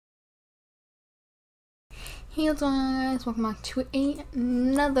Hey, what's going on, guys? Welcome back to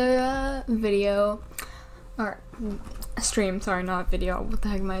another video, or stream, sorry, not video, what the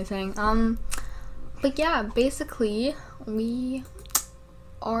heck am I saying? But yeah, basically, we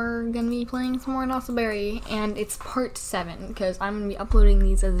are gonna be playing some more Notsoberry, and it's part 7, because I'm gonna be uploading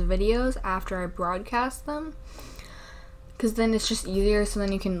these as videos after I broadcast them, because then it's just easier, so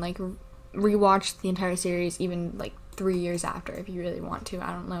then you can, like, rewatch the entire series, even, like, 3 years after, if you really want to.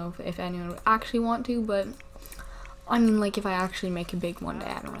 I don't know if anyone would actually want to, but I mean, like, if I actually make it big one day,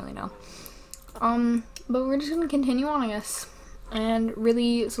 I don't really know. But we're just gonna continue on, I guess. And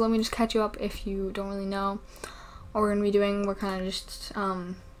really, so let me just catch you up if you don't really know what we're gonna be doing. We're kind of just,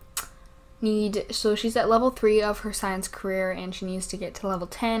 so she's at level 3 of her science career, and she needs to get to level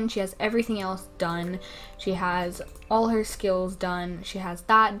 10. She has everything else done. She has all her skills done. She has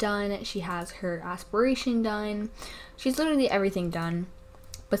that done. She has her aspiration done. She's literally everything done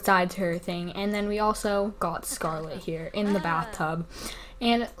besides her thing. And then we also got Scarlet here in the bathtub,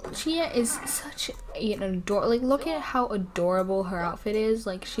 and she is such an adorable, like, look at how adorable her outfit is.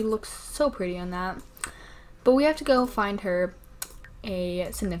 Like, she looks so pretty on that. But we have to go find her a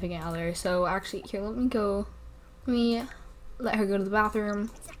significant other. So actually, here, let me let her go to the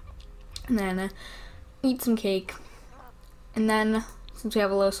bathroom and then eat some cake. And then, since we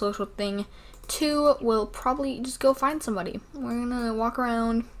have a low social thing, 2, we'll probably just go find somebody. We're gonna walk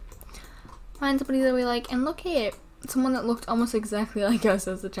around, find somebody that we like, and look at someone that looked almost exactly like us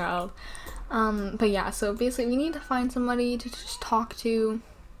as a child. But yeah, so basically we need to find somebody to just talk to.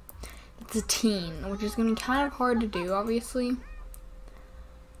 It's a teen, which is gonna be kind of hard to do, obviously,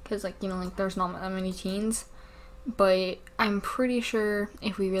 because, like, you know, like, there's not that many teens, but I'm pretty sure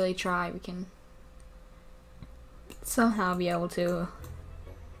if we really try, we can somehow be able to.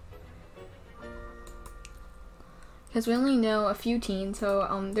 Because we only know a few teens, so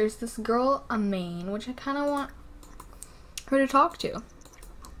there's this girl, Maine, which I kind of want her to talk to.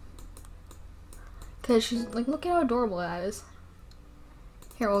 Because she's, like, look at how adorable that is.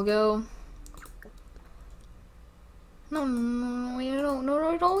 Here, we'll go. No, wait, don't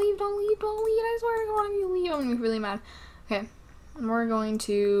leave, I swear to God, if you leave, I'm gonna be really mad. Okay, and we're going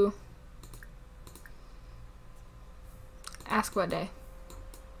to ask what day.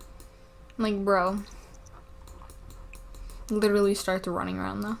 Like, bro. Literally starts running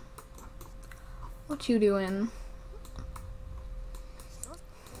around though. What you doing?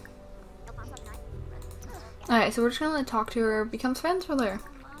 Alright, so we're just gonna like, talk to her, become friends with her.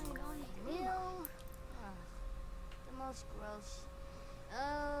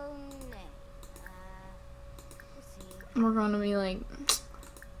 And we're gonna be like,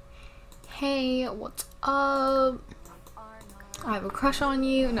 hey, what's up? I have a crush on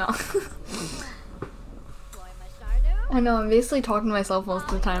you. No. I know, I'm basically talking to myself most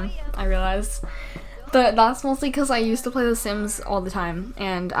of the time, I realize. But that's mostly because I used to play The Sims all the time,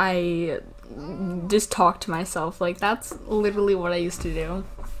 and I just talk to myself. Like, that's literally what I used to do,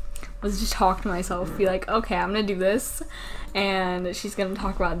 was just talk to myself, be like, okay, I'm gonna do this, and she's gonna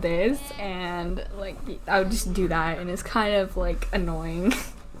talk about this, and, like, I would just do that, and it's kind of, like, annoying.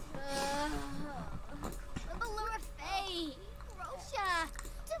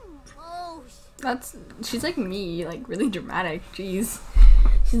 She's like me, like, really dramatic, jeez.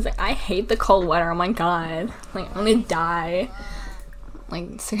 She's like, I hate the cold weather, oh my god. Like, I'm gonna die.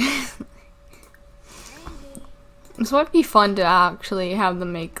 Like, seriously. This would be fun to actually have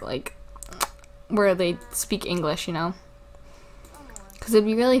them make, like, where they speak English, you know? Because it'd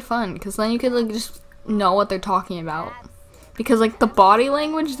be really fun, because then you could, like, just know what they're talking about. Because, like, the body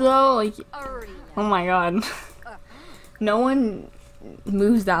language, though, like, oh my god. No one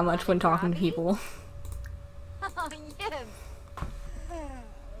moves that much when talking to people.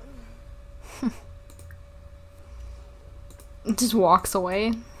 It just walks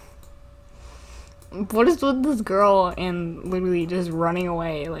away. What is with this girl and literally just running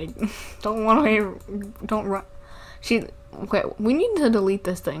away? Like, don't run away, don't run. Okay, we need to delete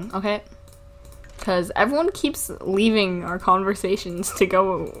this thing, okay? Because everyone keeps leaving our conversations to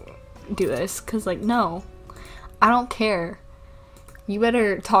go do this. Because, like, no. I don't care. You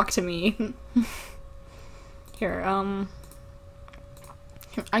better talk to me. Here,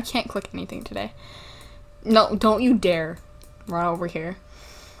 I can't click anything today. No, don't you dare run over here.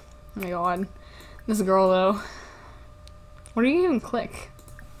 Oh my god. This girl, though. What do you even click?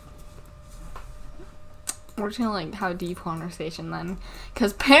 We're just gonna, like, have a deep conversation then.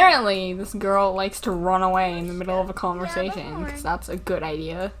 Because apparently this girl likes to run away in the middle of a conversation. Because that's a good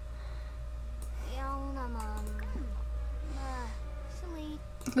idea.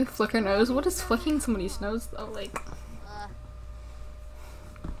 We flick her nose. What is flicking somebody's nose though? Like,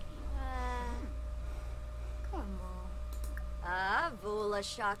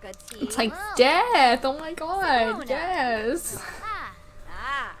 It's like death! Oh my god, yes!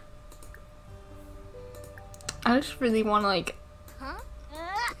 I just really want to like...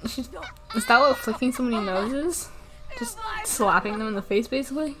 Is that what flicking so many noses? Just slapping them in the face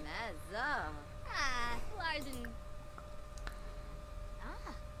basically?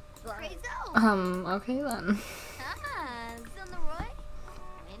 Okay then.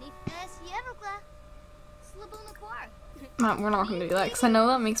 No, we're not gonna do that because I know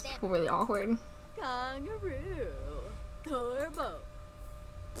that makes people really awkward.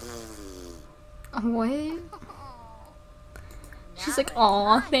 What? She's like,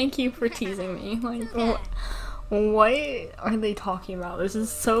 aw, thank you for teasing me. Like, what are they talking about? This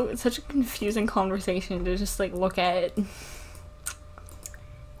is such a confusing conversation to just like look at.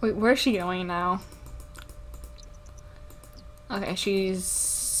 Wait, where's she going now? Okay, she's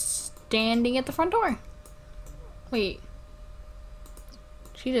standing at the front door. Wait.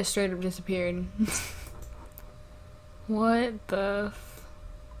 She just straight up disappeared. What the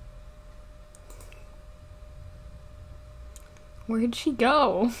Where'd she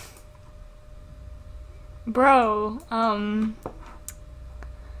go? Bro,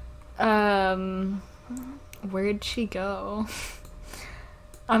 where'd she go?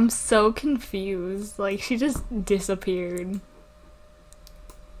 I'm so confused. Like, she just disappeared.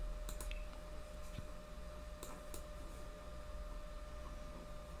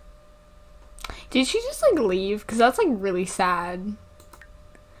 Did she just, like, leave? Because that's, like, really sad.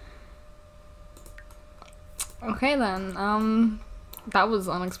 Okay, then. That was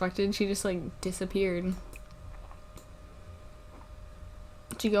unexpected. She just, like, disappeared.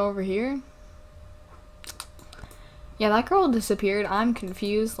 Did she go over here? Yeah, that girl disappeared. I'm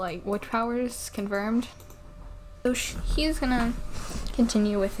confused. Like, witch powers confirmed. So he's gonna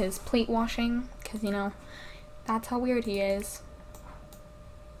continue with his plate washing. Because, you know, that's how weird he is.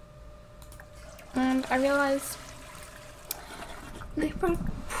 And I realized they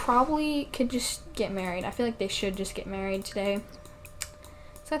probably could just get married. I feel like they should just get married today.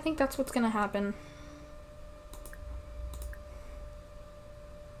 So I think that's what's gonna happen.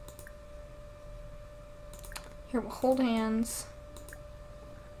 Here, we'll hold hands.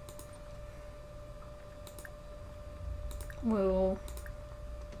 We'll...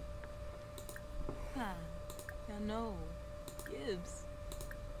 No, Gibbs.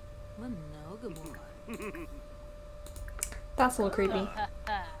 That's a little creepy.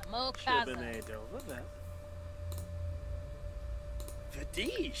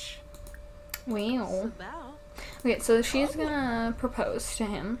 Wow. Okay, so she's gonna propose to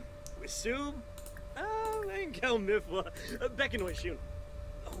him.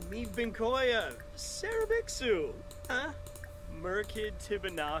 Merkid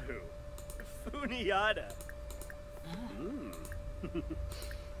Tibanahu. Funiata.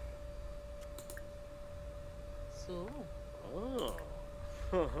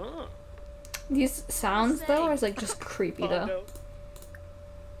 These sounds though are like just creepy though.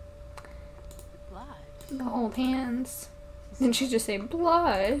 The old hands. Didn't she just say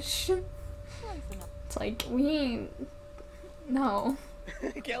blush? It's like we ain't... No.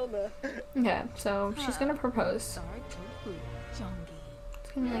 Okay, so she's gonna propose. It's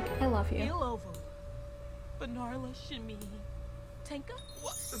gonna be like, I love you.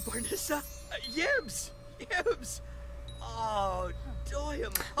 Barnissa? Yibs! Yibs! Oh,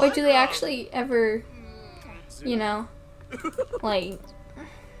 damn. Wait, do they actually ever, you know, like,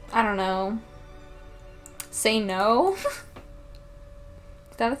 I don't know, say no? Is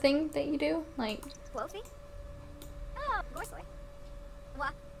that a thing that you do? Like,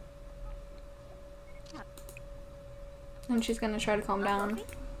 and she's gonna try to calm down.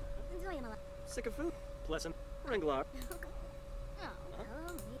 Sick of food. Pleasant. Ringlar.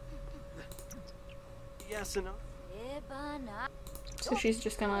 Yes enough. So she's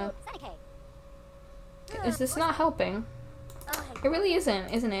just gonna... Is this not helping? It really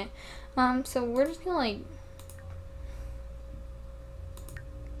isn't it? So we're just gonna like...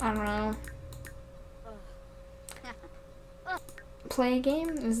 I don't know. Play a game?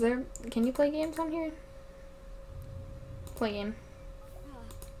 Is there... Can you play games on here? Play game.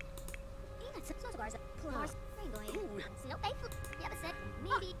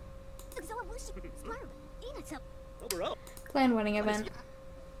 Planned wedding event.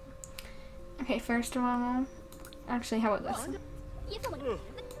 Okay, first of all... Actually, how about this?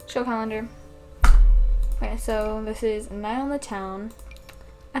 Show calendar. Okay, so this is Night on the Town.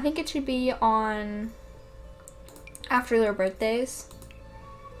 I think it should be on... after their birthdays.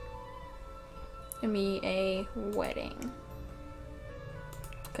 It'll be a wedding.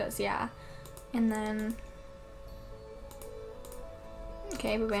 Because, yeah. And then...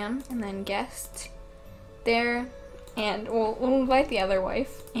 Okay, bam, and then guest there, and we'll invite the other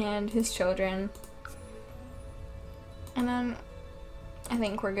wife and his children, and then I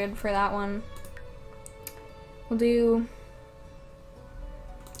think we're good for that one. We'll do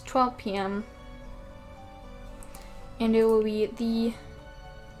 12 p.m. and it will be the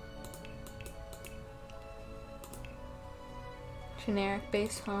generic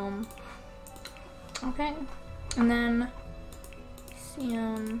base home. Okay, and then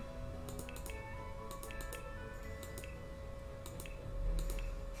Sam.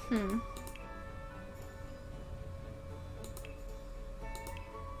 I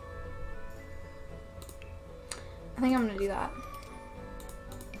think I'm gonna do that.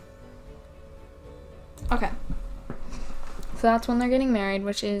 Okay. So that's when they're getting married,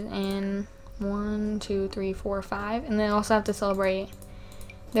 which is in 1, 2, 3, 4, 5. And they also have to celebrate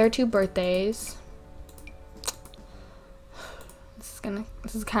their 2 birthdays.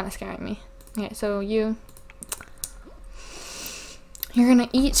 This is kind of scaring me. Okay, so you're gonna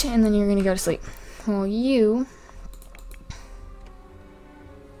eat and then you're gonna go to sleep. Well, you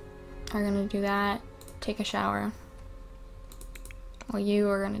are gonna do that, take a shower. Well, you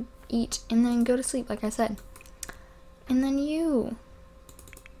are gonna eat and then go to sleep, like I said. And then you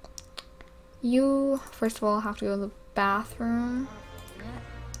first of all have to go to the bathroom.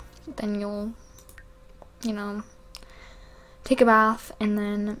 Then you'll, take a bath and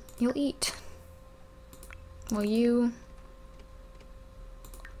then you'll eat. Well, you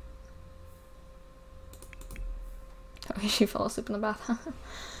okay, she fell asleep in the bath.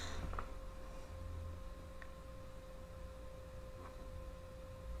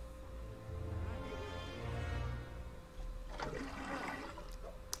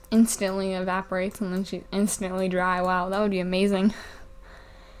 Instantly evaporates and then she's instantly dry. Wow, that would be amazing.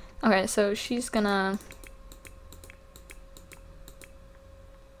 Okay, so she's gonna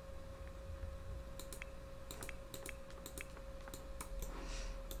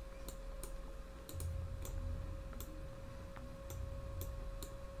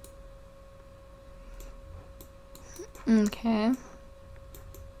okay.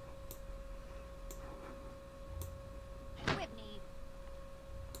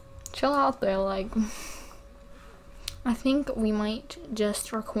 Chill out there, like, I think we might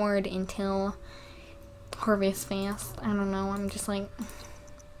just record until Harvest Fest. I don't know, I'm just like,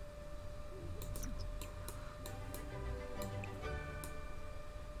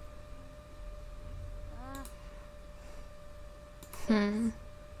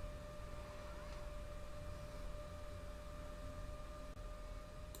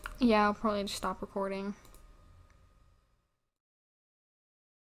 yeah, I'll probably just stop recording.